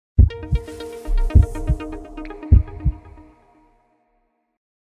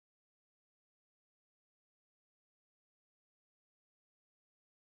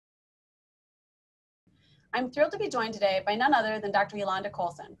I'm thrilled to be joined today by none other than Dr. Yolonda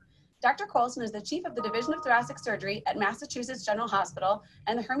Colson. Dr. Colson is the Chief of the Division of Thoracic Surgery at Massachusetts General Hospital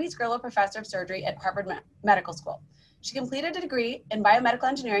and the Hermes Grillo Professor of Surgery at Harvard Medical School. She completed a degree in biomedical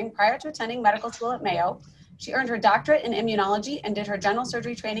engineering prior to attending medical school at Mayo. She earned her doctorate in immunology and did her general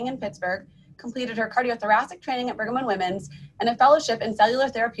surgery training in Pittsburgh, completed her cardiothoracic training at Brigham and Women's, and a fellowship in cellular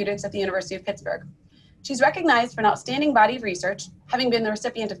therapeutics at the University of Pittsburgh. She's recognized for an outstanding body of research, having been the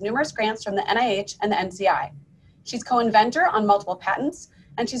recipient of numerous grants from the NIH and the NCI. She's co-inventor on multiple patents,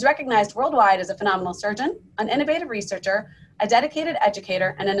 and she's recognized worldwide as a phenomenal surgeon, an innovative researcher, a dedicated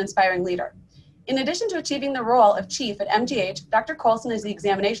educator, and an inspiring leader. In addition to achieving the role of chief at MGH, Dr. Colson is the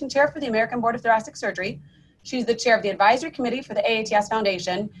examination chair for the American Board of Thoracic Surgery. She's the chair of the advisory committee for the AATS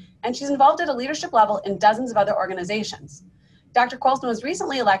Foundation, and she's involved at a leadership level in dozens of other organizations. Dr. Colson was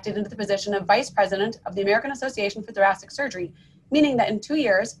recently elected into the position of Vice President of the American Association for Thoracic Surgery, meaning that in 2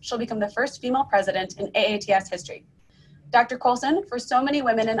 years, she'll become the first female president in AATS history. Dr. Colson, for so many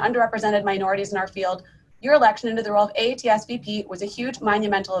women and underrepresented minorities in our field, your election into the role of AATS VP was a huge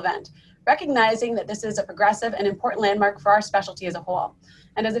monumental event, recognizing that this is a progressive and important landmark for our specialty as a whole.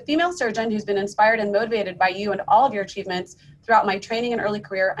 And as a female surgeon who's been inspired and motivated by you and all of your achievements throughout my training and early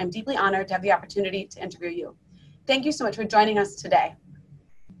career, I'm deeply honored to have the opportunity to interview you. Thank you so much for joining us today.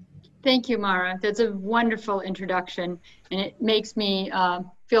 Thank you, Mara. That's a wonderful introduction, and it makes me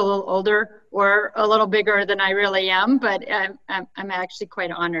feel a little older or a little bigger than I really am, but I'm actually quite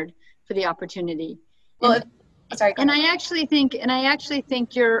honored for the opportunity. Well, sorry. And I actually think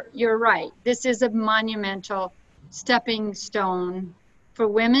you're right. This is a monumental stepping stone for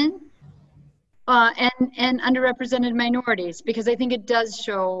women and underrepresented minorities, because I think it does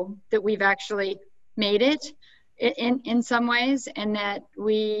show that we've actually made it in some ways, and that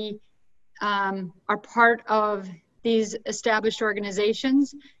we are part of these established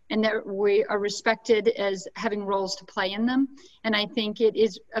organizations, and that we are respected as having roles to play in them. And I think it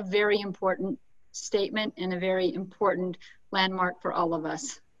is a very important statement and a very important landmark for all of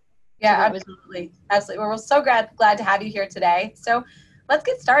us. Yeah, so absolutely. Absolutely. We're so glad to have you here today. So let's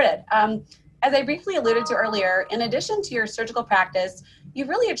get started. As I briefly alluded to earlier, in addition to your surgical practice, you've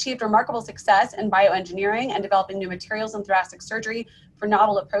really achieved remarkable success in bioengineering and developing new materials in thoracic surgery for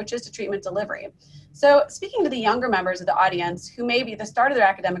novel approaches to treatment delivery. So speaking to the younger members of the audience who may be at the start of their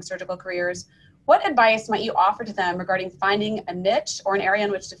academic surgical careers, what advice might you offer to them regarding finding a niche or an area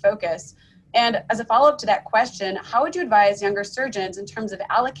in which to focus? And as a follow-up to that question, how would you advise younger surgeons in terms of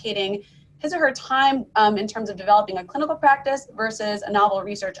allocating his or her time in terms of developing a clinical practice versus a novel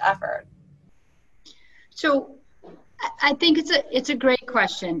research effort? So I think it's a great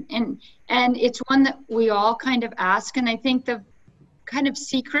question, and it's one that we all kind of ask. And I think the kind of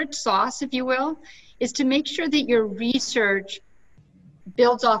secret sauce, if you will, is to make sure that your research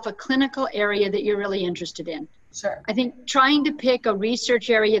builds off a clinical area that you're really interested in. Sure. I think trying to pick a research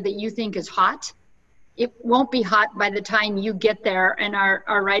area that you think is hot, it won't be hot by the time you get there and are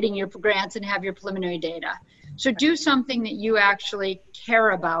writing your grants and have your preliminary data. So do something that you actually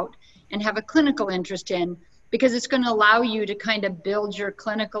care about and have a clinical interest in, because it's going to allow you to kind of build your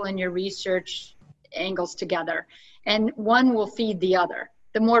clinical and your research angles together. And one will feed the other.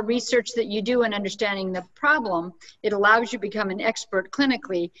 The more research that you do in understanding the problem, it allows you to become an expert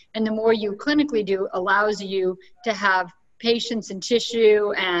clinically. And the more you clinically do allows you to have patients and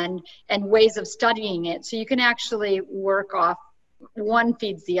tissue and ways of studying it. So you can actually work off, one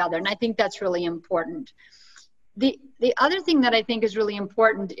feeds the other. And I think that's really important. The other thing that I think is really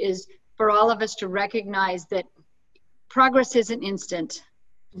important is for all of us to recognize that progress isn't instant.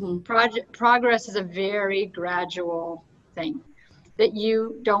 Mm-hmm. Progress is a very gradual thing. That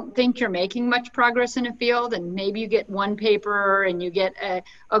you don't think you're making much progress in a field, and maybe you get one paper and you get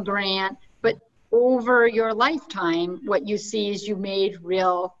a grant, but over your lifetime, what you see is you made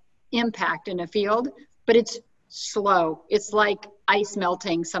real impact in a field, but it's slow. It's like ice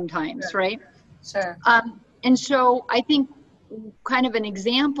melting sometimes, sure. Right? Sure. And so I think kind of an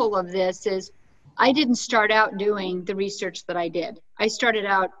example of this is I didn't start out doing the research that I did. I started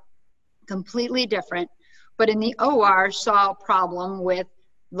out completely different, but in the OR saw a problem with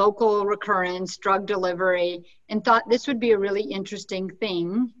local recurrence, drug delivery, and thought this would be a really interesting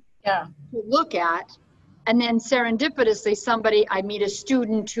thing to look at. And then serendipitously, I meet a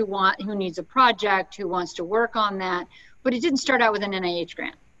student who needs a project, who wants to work on that, but it didn't start out with an NIH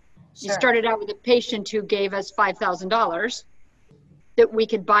grant. Sure. It started out with a patient who gave us $5,000 that we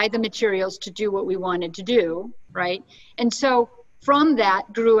could buy the materials to do what we wanted to do, right? And so from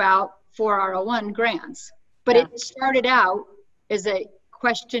that grew out 4R01 grants. But it started out as a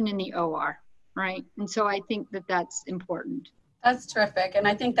question in the OR, right? And so I think that that's important. That's terrific. And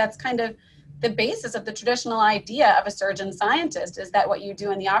I think that's kind of the basis of the traditional idea of a surgeon scientist is that what you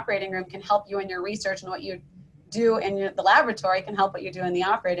do in the operating room can help you in your research, and what you do in the laboratory can help what you do in the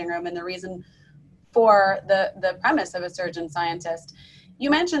operating room, and the reason for the premise of a surgeon scientist. You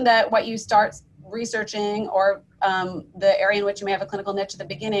mentioned that what you start researching, or the area in which you may have a clinical niche at the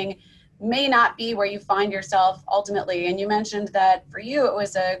beginning, may not be where you find yourself ultimately. And you mentioned that for you, it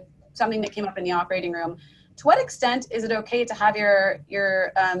was something that came up in the operating room. To what extent is it okay to have your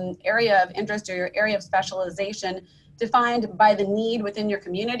area of interest or your area of specialization defined by the need within your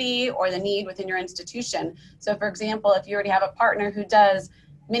community or the need within your institution? So for example, if you already have a partner who does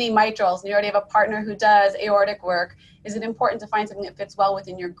mini mitrals and you already have a partner who does aortic work, is it important to find something that fits well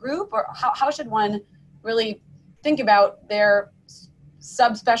within your group? Or how should one really think about their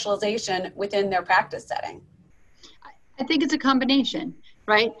subspecialization within their practice setting? I think it's a combination,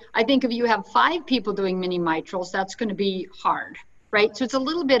 right? I think if you have 5 people doing mini mitrals, that's going to be hard, right? So it's a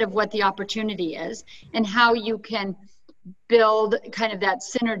little bit of what the opportunity is and how you can build kind of that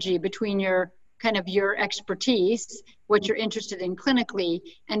synergy between your expertise, what you're interested in clinically,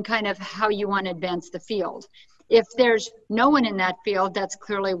 and kind of how you want to advance the field. If there's no one in that field, that's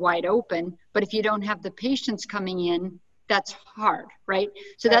clearly wide open. But if you don't have the patients coming in, that's hard, right?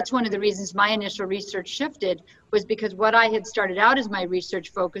 So that's one of the reasons my initial research shifted, was because what I had started out as my research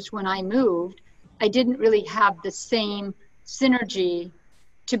focus when I moved, I didn't really have the same synergy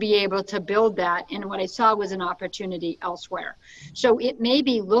to be able to build that. And what I saw was an opportunity elsewhere. So it may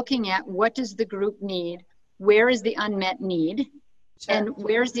be looking at what does the group need, where is the unmet need, and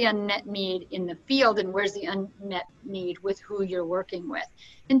where's the unmet need in the field, and where's the unmet need with who you're working with.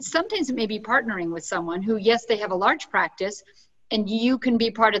 And sometimes it may be partnering with someone who, yes, they have a large practice, and you can be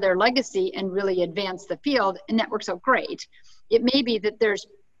part of their legacy and really advance the field, and that works out great. It may be that there's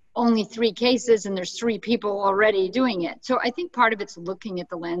only 3 cases and there's 3 people already doing it. So I think part of it's looking at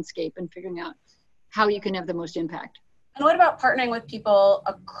the landscape and figuring out how you can have the most impact. And what about partnering with people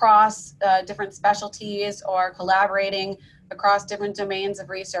across different specialties, or collaborating across different domains of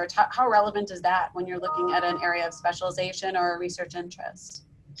research? How relevant is that when you're looking at an area of specialization or a research interest?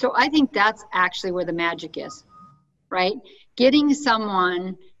 So I think that's actually where the magic is, right? Getting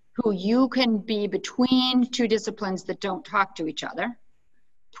someone who you can be between 2 disciplines that don't talk to each other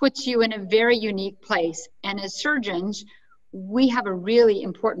puts you in a very unique place. And as surgeons, we have a really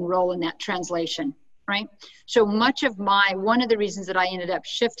important role in that translation, right? So one of the reasons that I ended up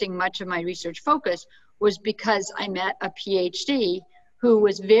shifting much of my research focus was because I met a PhD who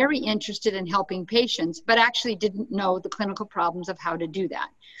was very interested in helping patients, but actually didn't know the clinical problems of how to do that.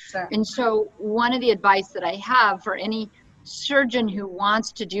 Sure. And so one of the advice that I have for any surgeon who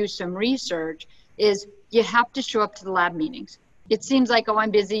wants to do some research is you have to show up to the lab meetings. It seems like, oh,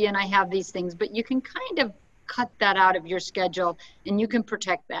 I'm busy and I have these things, but you can kind of cut that out of your schedule and you can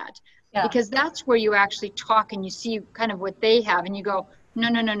protect that. Yeah. Because that's where you actually talk and you see kind of what they have and you go,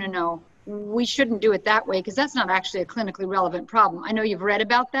 no, we shouldn't do it that way, because that's not actually a clinically relevant problem. I know you've read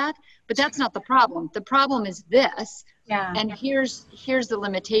about that, but that's not the problem. The problem is this, and here's the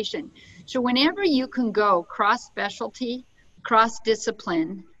limitation. So whenever you can go cross-specialty,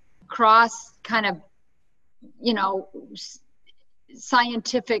 cross-discipline, cross kind of,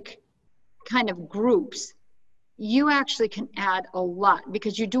 scientific kind of groups, you actually can add a lot,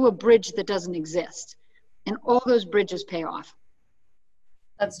 because you do a bridge that doesn't exist, and all those bridges pay off.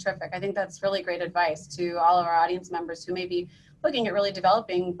 That's terrific. I think that's really great advice to all of our audience members who may be looking at really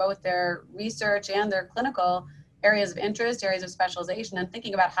developing both their research and their clinical areas of interest, areas of specialization, and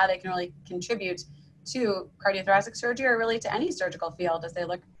thinking about how they can really contribute to cardiothoracic surgery, or really to any surgical field as they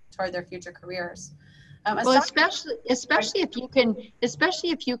look toward their future careers. Well, especially if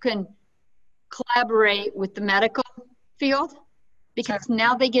you can collaborate with the medical field, because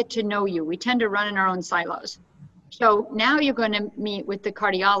now they get to know you. We tend to run in our own silos. So now you're going to meet with the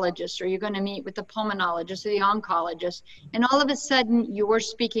cardiologist, or you're going to meet with the pulmonologist or the oncologist, and all of a sudden you're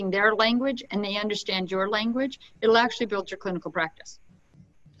speaking their language and they understand your language. It'll actually build your clinical practice.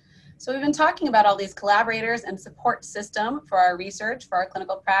 So we've been talking about all these collaborators and support system for our research, for our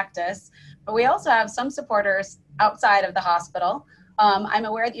clinical practice, but we also have some supporters outside of the hospital. I'm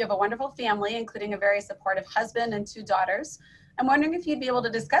aware that you have a wonderful family, including a very supportive husband and 2 daughters. I'm wondering if you'd be able to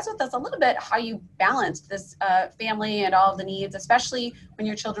discuss with us a little bit how you balanced this family and all of the needs, especially when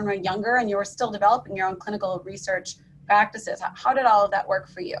your children were younger and you were still developing your own clinical research practices. How did all of that work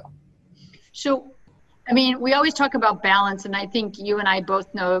for you? So, I mean, we always talk about balance, and I think you and I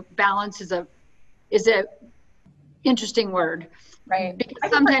both know balance is a interesting word. Right.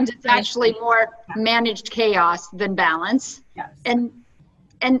 Because sometimes it's actually more managed chaos than balance. Yes.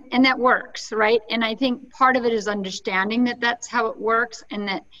 And that works, right? And I think part of it is understanding that that's how it works, and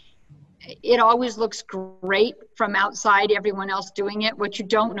that it always looks great from outside, everyone else doing it. What you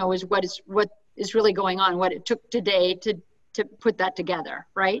don't know is what is really going on, what it took today to put that together,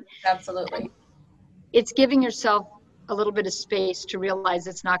 right? Absolutely. And it's giving yourself a little bit of space to realize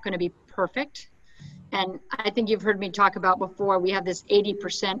it's not going to be perfect. And I think you've heard me talk about before, we have this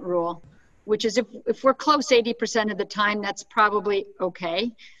 80% rule, which is if we're close 80% of the time, that's probably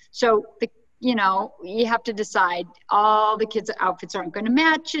okay. So you have to decide all the kids' outfits aren't going to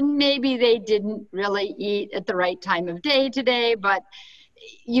match, and maybe they didn't really eat at the right time of day today, but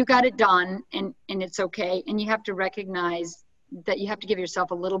you got it done, and it's okay. And you have to recognize that you have to give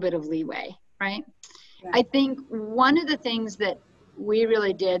yourself a little bit of leeway, right? Yeah. I think one of the things that we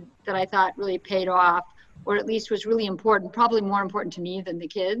really did that I thought really paid off, or at least was really important, probably more important to me than the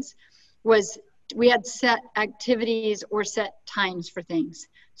kids, was we had set activities or set times for things.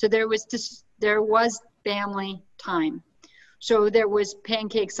 So there was family time. So there was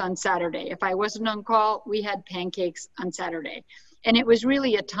pancakes on Saturday. If I wasn't on call, we had pancakes on Saturday. And it was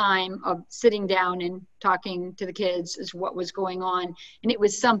really a time of sitting down and talking to the kids as what was going on. And it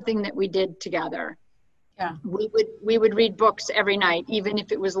was something that we did together. Yeah. We would read books every night, even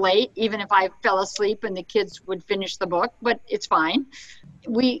if it was late, even if I fell asleep and the kids would finish the book, but it's fine.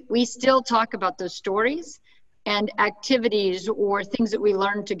 We still talk about those stories and activities or things that we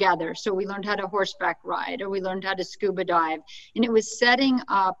learned together. So we learned how to horseback ride, or we learned how to scuba dive. And it was setting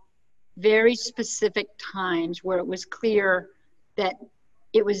up very specific times where it was clear that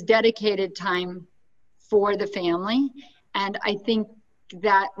it was dedicated time for the family. And I think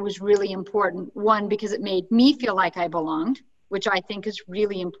that was really important. One, because it made me feel like I belonged, which I think is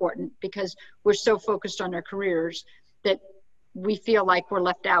really important, because we're so focused on our careers that we feel like we're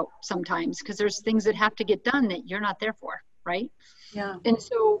left out sometimes, because there's things that have to get done that you're not there for, right? Yeah. And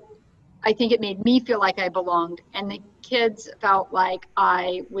so I think it made me feel like I belonged, and the kids felt like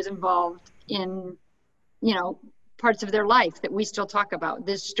I was involved in, parts of their life that we still talk about,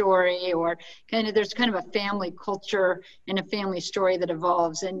 this story, or there's kind of a family culture and a family story that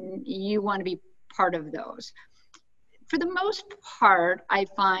evolves, and you want to be part of those. For the most part, I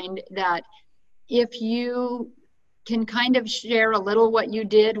find that if you can kind of share a little what you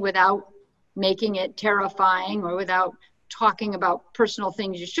did without making it terrifying, or without talking about personal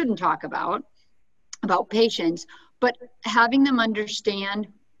things you shouldn't talk about patients, but having them understand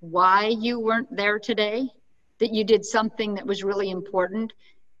why you weren't there today, that you did something that was really important.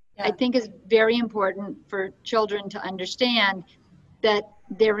 Yeah. I think is very important for children to understand that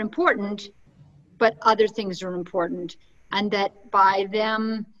they're important, but other things are important. And that by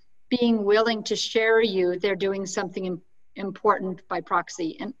them being willing to share you, they're doing something important by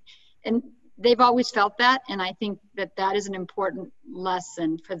proxy. And they've always felt that. And I think that is an important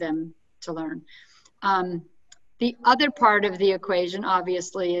lesson for them to learn. The other part of the equation,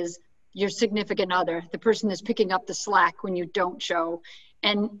 obviously, is your significant other, the person that's picking up the slack when you don't show.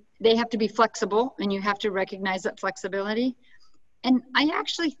 And they have to be flexible, and you have to recognize that flexibility. And I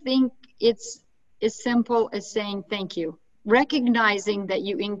actually think it's as simple as saying thank you, recognizing that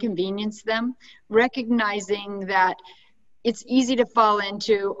you inconvenience them, recognizing that it's easy to fall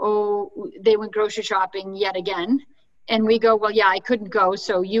into, oh, they went grocery shopping yet again. And we go, well, yeah, I couldn't go,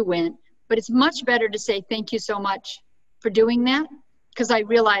 so you went. But it's much better to say thank you so much for doing that, because I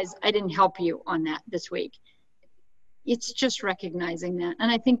realize I didn't help you on that this week. It's just recognizing that. And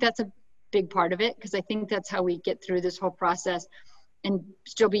I think that's a big part of it, because I think that's how we get through this whole process and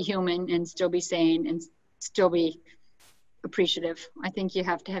still be human and still be sane and still be appreciative. I think you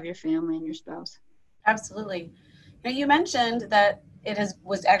have to have your family and your spouse. Absolutely. Now, you mentioned that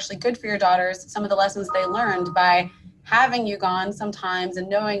was actually good for your daughters, some of the lessons they learned by having you gone sometimes, and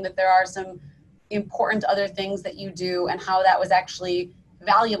knowing that there are some important other things that you do, and how that was actually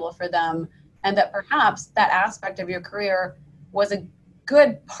valuable for them, and that perhaps that aspect of your career was a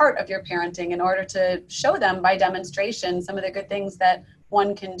good part of your parenting in order to show them by demonstration some of the good things that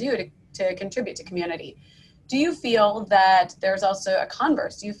one can do to contribute to community. Do you feel that there's also a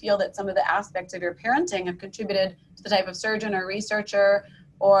converse? Do you feel that some of the aspects of your parenting have contributed to the type of surgeon or researcher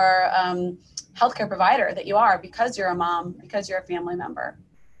or healthcare provider that you are, because you're a mom, because you're a family member?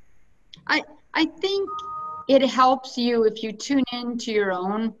 I think it helps you if you tune into your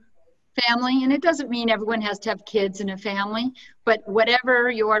own family. And it doesn't mean everyone has to have kids in a family, but whatever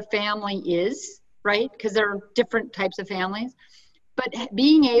your family is, right? Because there are different types of families. But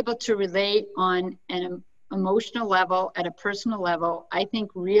being able to relate on an emotional level, at a personal level, I think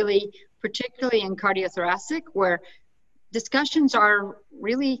really, particularly in cardiothoracic, where discussions are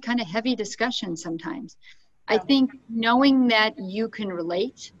really kind of heavy discussions sometimes. I think knowing that you can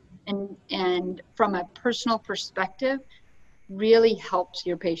relate and from a personal perspective really helps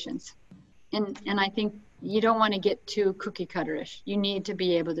your patients. And I think you don't want to get too cookie cutterish. You need to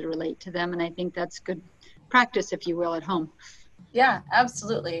be able to relate to them. And I think that's good practice, if you will, at home. Yeah,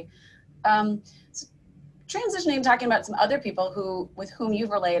 absolutely. So transitioning and talking about some other people with whom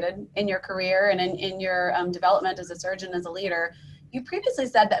you've related in your career and in your development as a surgeon, as a leader, you previously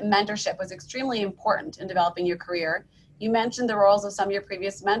said that mentorship was extremely important in developing your career. You mentioned the roles of some of your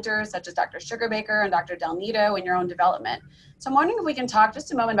previous mentors, such as Dr. Sugarbaker and Dr. Del Nido, in your own development. So I'm wondering if we can talk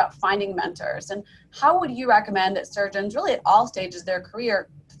just a moment about finding mentors, and how would you recommend that surgeons, really at all stages of their career,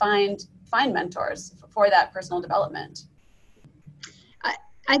 find mentors for that personal development?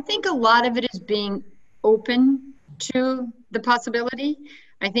 I think a lot of it is being open to the possibility.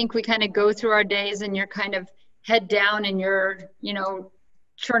 I think we kind of go through our days and you're kind of head down and you're,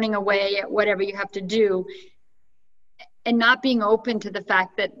 churning away at whatever you have to do, and not being open to the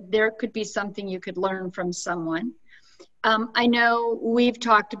fact that there could be something you could learn from someone. I know we've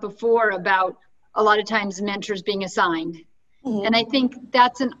talked before about a lot of times mentors being assigned. Mm-hmm. And I think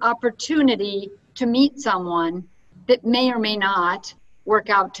that's an opportunity to meet someone that may or may not work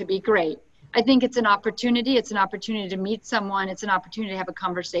out to be great. I think it's an opportunity. It's an opportunity to meet someone. It's an opportunity to have a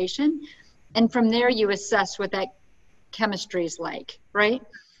conversation. And from there, you assess what that chemistry is like, right?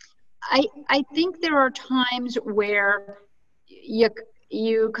 I think there are times where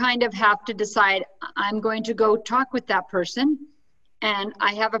you kind of have to decide, I'm going to go talk with that person and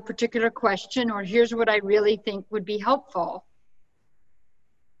I have a particular question, or here's what I really think would be helpful.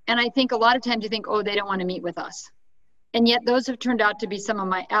 And I think a lot of times you think, oh, they don't want to meet with us. And yet those have turned out to be some of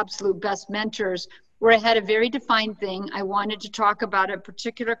my absolute best mentors, where I had a very defined thing. I wanted to talk about a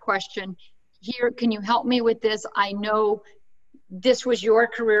particular question. Here, can you help me with this? I know this was your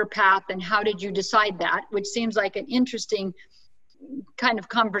career path, and how did you decide that? Which seems like an interesting kind of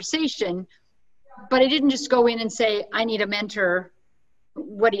conversation, but I didn't just go in and say, I need a mentor.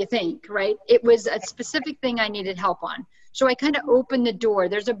 What do you think, right? It was a specific thing I needed help on. So I kind of opened the door.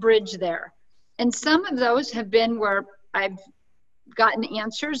 There's a bridge there. And some of those have been where I've gotten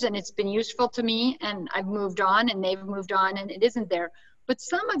answers and it's been useful to me, and I've moved on and they've moved on and it isn't there. But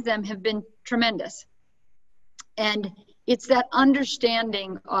some of them have been tremendous. And it's that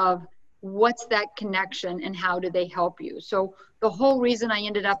understanding of what's that connection and how do they help you. So the whole reason I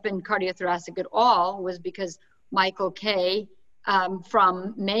ended up in cardiothoracic at all was because Michael Kay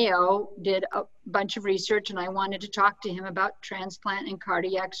from Mayo did a bunch of research, and I wanted to talk to him about transplant and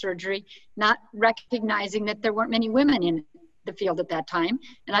cardiac surgery, not recognizing that there weren't many women in the field at that time.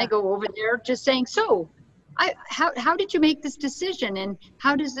 And I go over there just saying, so how did you make this decision, and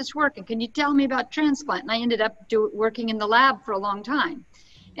how does this work, and can you tell me about transplant? And I ended up working in the lab for a long time,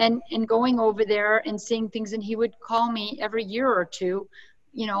 and going over there and seeing things. And he would call me every year or two,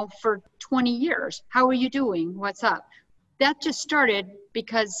 for 20 years. How are you doing? What's up? That just started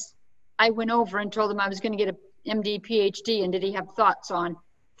because I went over and told him I was going to get an MD, PhD, and did he have thoughts on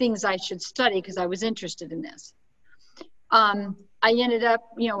things I should study because I was interested in this. I ended up,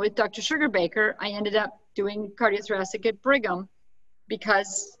 with Dr. Sugarbaker, I ended up doing cardiothoracic at Brigham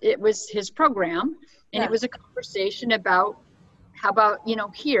because it was his program, and it was a conversation about, how about,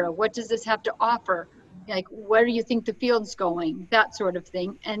 here, what does this have to offer? Like, where do you think the field's going? That sort of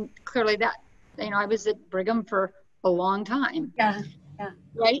thing. And clearly that, I was at Brigham for a long time. Yeah.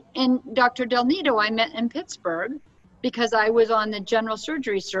 Right. And Dr. Del Nido I met in Pittsburgh because I was on the general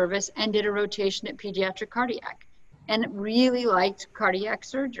surgery service and did a rotation at pediatric cardiac, and really liked cardiac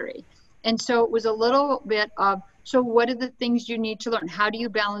surgery. And so it was a little bit of, so what are the things you need to learn? How do you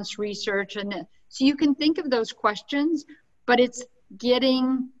balance research? And so you can think of those questions, but it's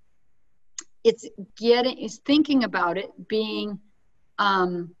thinking about it, being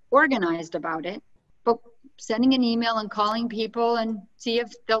organized about it, but sending an email and calling people and see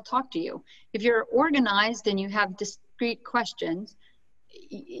if they'll talk to you. If you're organized and you have discrete questions,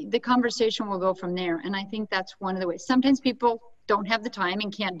 the conversation will go from there. And I think that's one of the ways. Sometimes people don't have the time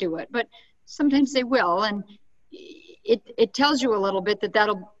and can't do it, but sometimes they will. And it tells you a little bit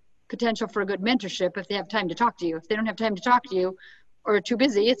that'll potential for a good mentorship if they have time to talk to you. If they don't have time to talk to you or are too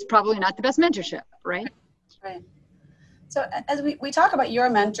busy, it's probably not the best mentorship, right? Right. So as we talk about your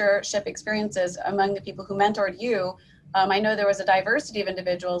mentorship experiences among the people who mentored you, I know there was a diversity of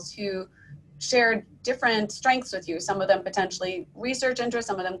individuals who shared different strengths with you. Some of them potentially research interests,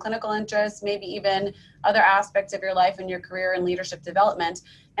 some of them clinical interests, maybe even other aspects of your life and your career and leadership development.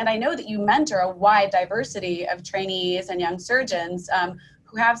 And I know that you mentor a wide diversity of trainees and young surgeons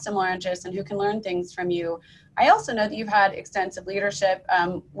who have similar interests and who can learn things from you. I also know that you've had extensive leadership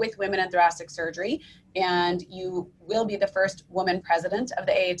with women in thoracic surgery, and you will be the first woman president of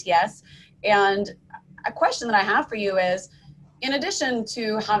the AATS. And a question that I have for you is, in addition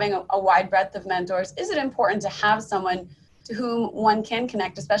to having a wide breadth of mentors, is it important to have someone to whom one can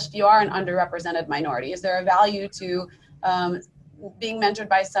connect, especially if you are an underrepresented minority? Is there a value to being mentored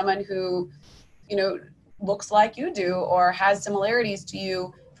by someone who, you know, looks like you do or has similarities to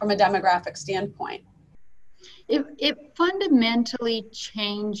you from a demographic standpoint? It fundamentally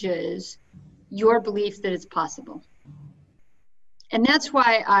changes your belief that it's possible. And that's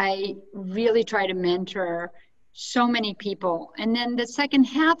why I really try to mentor so many people. And then the second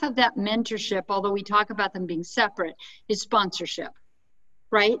half of that mentorship, although we talk about them being separate, is sponsorship,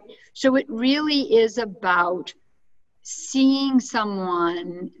 right? So it really is about seeing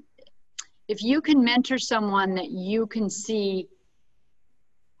someone. If you can mentor someone that you can see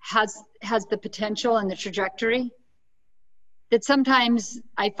has the potential and the trajectory, that sometimes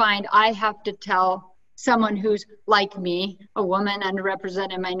I find I have to tell someone who's like me, a woman,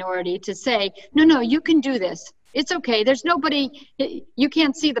 underrepresented minority, to say, no, you can do this. It's okay. There's nobody, you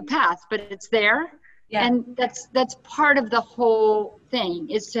can't see the path, but it's there. Yeah. And that's part of the whole thing,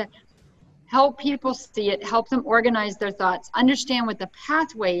 is to help people see it, help them organize their thoughts, understand what the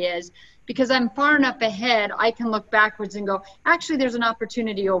pathway is, because I'm far enough ahead, I can look backwards and go, actually, there's an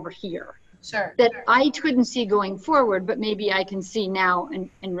opportunity over here. Sure. That I couldn't see going forward, but maybe I can see now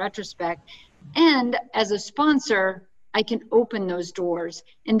in retrospect. And as a sponsor, I can open those doors.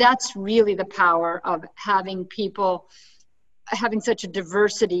 And that's really the power of having people, having such a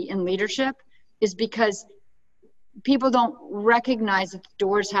diversity in leadership, is because people don't recognize that the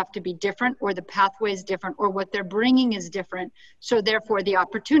doors have to be different, or the pathway is different, or what they're bringing is different. So therefore the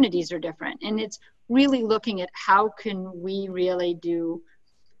opportunities are different. And it's really looking at how can we really do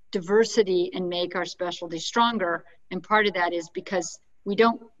diversity and make our specialty stronger. And part of that is because we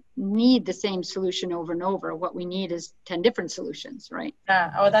don't need the same solution over and over. What we need is 10 different solutions, right?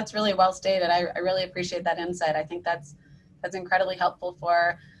 Yeah. Oh, that's really well stated. I really appreciate that insight. I think that's incredibly helpful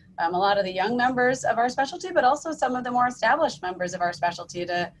for a lot of the young members of our specialty, but also some of the more established members of our specialty,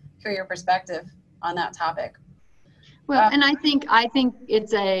 to hear your perspective on that topic. Well, and I think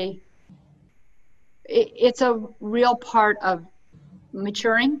it's a real part of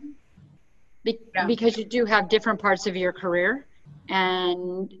maturing, because you do have different parts of your career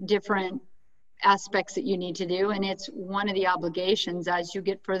and different aspects that you need to do. And it's one of the obligations as you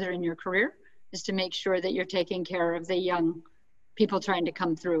get further in your career, is to make sure that you're taking care of the young people trying to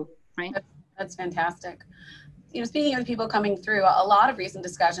come through, right? That's fantastic. You know, speaking of people coming through, a lot of recent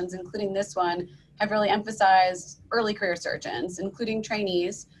discussions, including this one, have really emphasized early career surgeons, including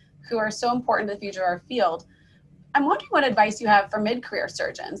trainees, who are so important to the future of our field. I'm wondering what advice you have for mid-career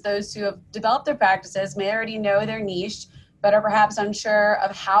surgeons, those who have developed their practices, may already know their niche, but are perhaps unsure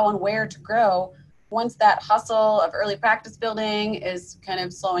of how and where to grow once that hustle of early practice building is kind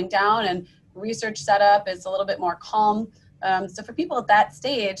of slowing down and research setup is a little bit more calm. So for people at that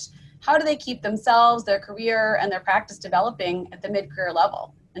stage, how do they keep themselves, their career, and their practice developing at the mid-career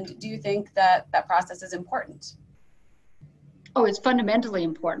level? And do you think that that process is important? Oh, it's fundamentally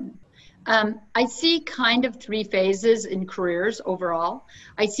important. I see kind of 3 phases in careers overall.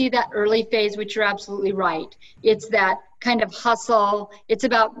 I see that early phase, which you're absolutely right. It's that kind of hustle. It's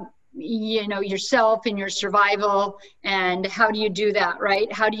about, you know, yourself and your survival, and how do you do that,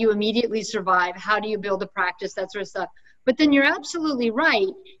 right? How do you immediately survive? How do you build a practice? That sort of stuff. But then you're absolutely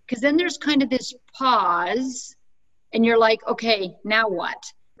right, because then there's kind of this pause, and you're like, okay, now what?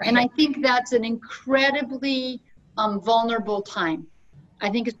 Right. And I think that's an incredibly vulnerable time. I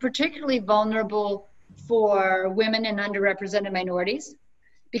think it's particularly vulnerable for women and underrepresented minorities,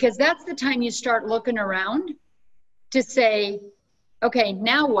 because that's the time you start looking around to say, okay,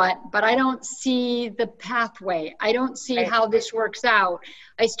 now what? But I don't see the pathway. I don't see how this works out.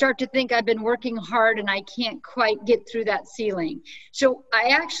 I start to think I've been working hard and I can't quite get through that ceiling. So I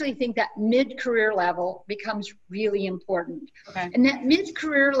actually think that mid-career level becomes really important. Okay. And that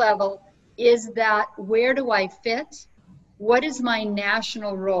mid-career level is that, where do I fit? What is my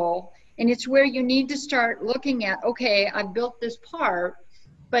national role? And it's where you need to start looking at, okay, I've built this part,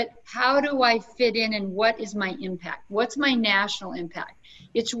 but how do I fit in, and what is my impact? What's my national impact?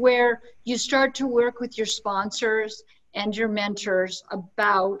 It's where you start to work with your sponsors and your mentors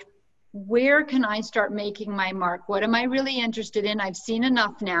about, where can I start making my mark? What am I really interested in? I've seen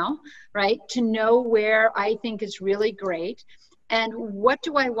enough now, right, to know where I think is really great. And what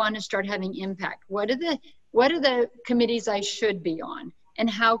do I want to start having impact? What are the committees I should be on? And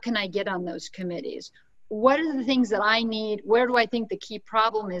how can I get on those committees? What are the things that I need? Where do I think the key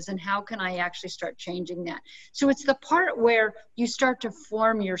problem is? And how can I actually start changing that? So it's the part where you start to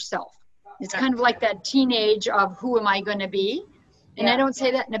form yourself. It's kind of like that teenage of, who am I going to be? And I don't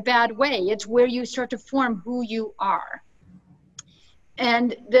say that in a bad way. It's where you start to form who you are.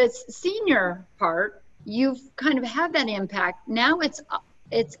 And the senior part, you've kind of had that impact. Now it's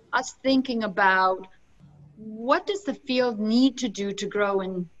us thinking about what does the field need to do to grow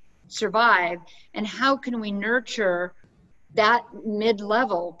and survive, and how can we nurture that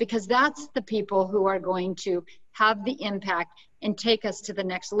mid-level, because that's the people who are going to have the impact and take us to the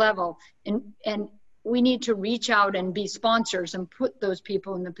next level. And we need to reach out and be sponsors and put those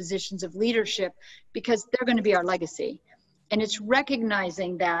people in the positions of leadership, because they're going to be our legacy. And it's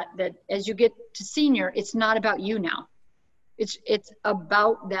recognizing that as you get to senior, it's not about you now. It's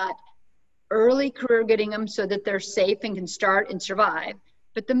about that early career, getting them so that they're safe and can start and survive.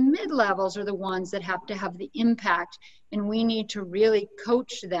 But the mid-levels are the ones that have to have the impact, and we need to really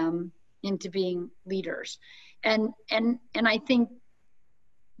coach them into being leaders. And I think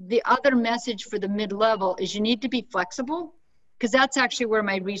the other message for the mid-level is you need to be flexible, because that's actually where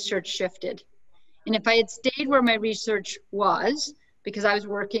my research shifted. And if I had stayed where my research was, because I was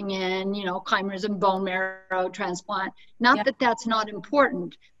working in, chimerism, bone marrow transplant, not that that's not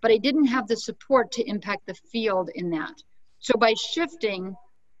important, but I didn't have the support to impact the field in that. So by shifting,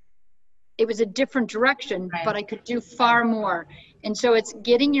 it was a different direction, but I could do far more. And so it's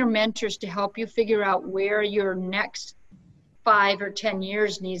getting your mentors to help you figure out where your next 5 or 10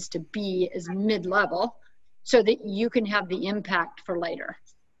 years needs to be as mid-level, so that you can have the impact for later.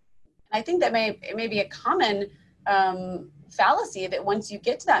 I think that it may be a common fallacy that once you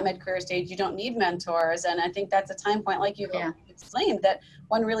get to that mid-career stage, you don't need mentors. And I think that's a time point, like you explained, that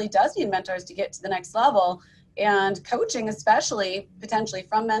one really does need mentors to get to the next level. And coaching, especially potentially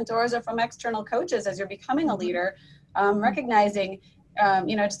from mentors or from external coaches as you're becoming a leader, recognizing,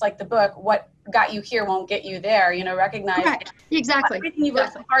 just like the book, what got you here won't get you there, recognize exactly everything you've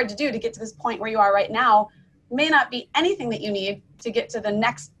worked so hard to do to get to this point where you are right now may not be anything that you need to get to the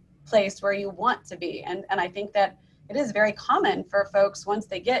next place where you want to be. And I think that it is very common for folks, once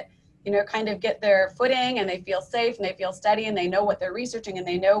they get, kind of get their footing and they feel safe and they feel steady and they know what they're researching and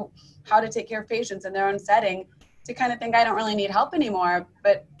they know how to take care of patients in their own setting, to kind of think, I don't really need help anymore.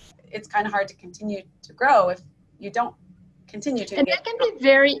 But it's kind of hard to continue to grow if you don't continue to. And that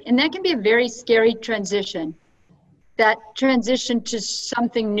can be a very scary transition. That transition to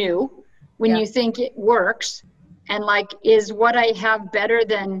something new, when you think it works, and like, is what I have better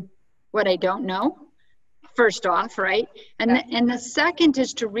than what I don't know? First off, right? And the second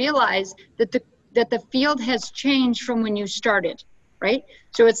is to realize that the field has changed from when you started, right?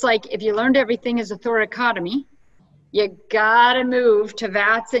 So it's like, if you learned everything as a thoracotomy, you gotta move to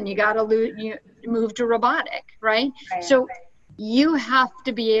VATS and you gotta move to robotic, right? So you have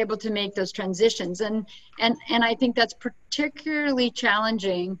to be able to make those transitions, and I think that's particularly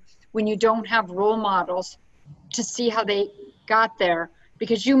challenging when you don't have role models to see how they got there,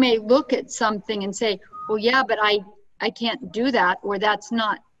 because you may look at something and say, well, yeah, but I can't do that, or that's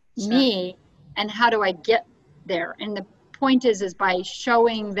not me, and how do I get there? And the point is by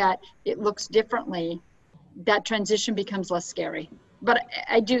showing that it looks differently, that transition becomes less scary. But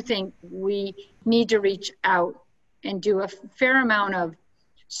I do think we need to reach out and do a fair amount of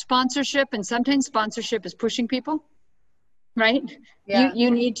sponsorship, and sometimes sponsorship is pushing people, right?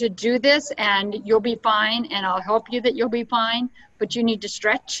 You need to do this and you'll be fine, and I'll help you that you'll be fine, but you need to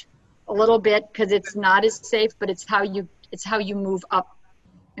stretch a little bit, because it's not as safe, but it's how you move up.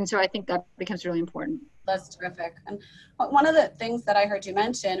 And so I think that becomes really important. That's terrific. And one of the things that I heard you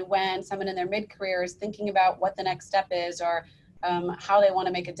mention when someone in their mid-career is thinking about what the next step is, or how they want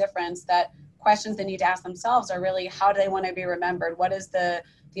to make a difference, that questions they need to ask themselves are really, how do they want to be remembered? What is the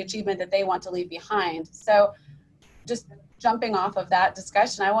achievement that they want to leave behind? So just jumping off of that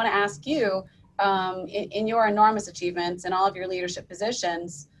discussion, I want to ask you, in your enormous achievements and all of your leadership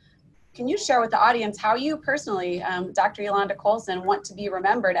positions, can you share with the audience how you personally, Dr. Yolonda Colson, want to be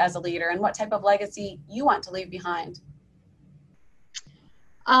remembered as a leader, and what type of legacy you want to leave behind?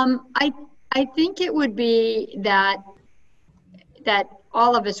 I think it would be that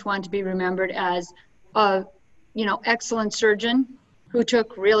all of us want to be remembered as a excellent surgeon who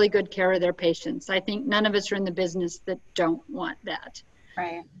took really good care of their patients. I think none of us are in the business that don't want that.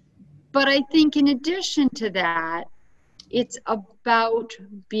 Right. But I think in addition to that, it's about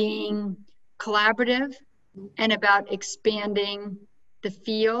being collaborative and about expanding the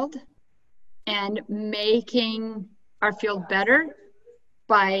field and making our field better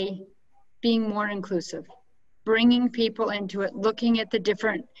by being more inclusive, bringing people into it, looking at the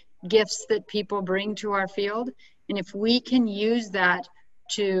different gifts that people bring to our field. And if we can use that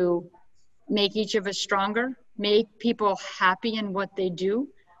to make each of us stronger, make people happy in what they do,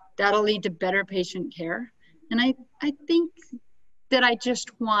 that'll lead to better patient care. And I think that I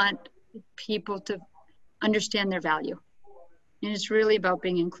just want people to understand their value. And it's really about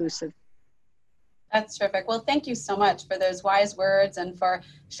being inclusive. That's terrific. Well, thank you so much for those wise words and for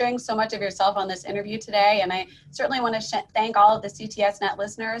sharing so much of yourself on this interview today. And I certainly want to thank all of the CTSNet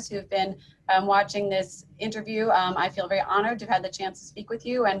listeners who've been watching this interview. I feel very honored to have had the chance to speak with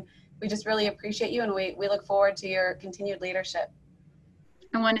you, and we just really appreciate you, and we look forward to your continued leadership.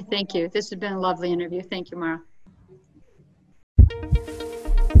 I want to thank you. This has been a lovely interview. Thank you, Mara.